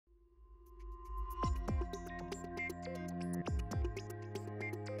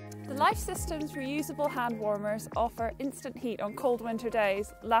Lifesystems Reusable Handwarmers offer instant heat on cold winter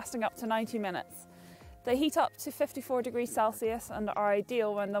days, lasting up to 90 minutes. They heat up to 54 degrees Celsius and are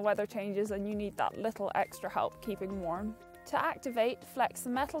ideal when the weather changes and you need that little extra help keeping warm. To activate, flex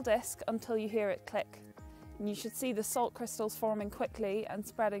the metal disc until you hear it click. And you should see the salt crystals forming quickly and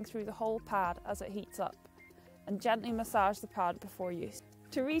spreading through the whole pad as it heats up. And gently massage the pad before use.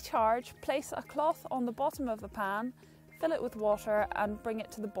 To recharge, place a cloth on the bottom of the pan, fill it with water and bring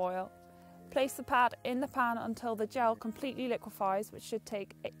it to the boil. Place the pad in the pan until the gel completely liquefies, which should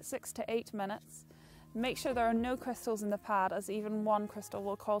take 6 to 8 minutes. Make sure there are no crystals in the pad, as even one crystal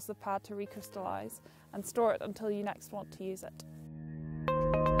will cause the pad to recrystallize, and store it until you next want to use it.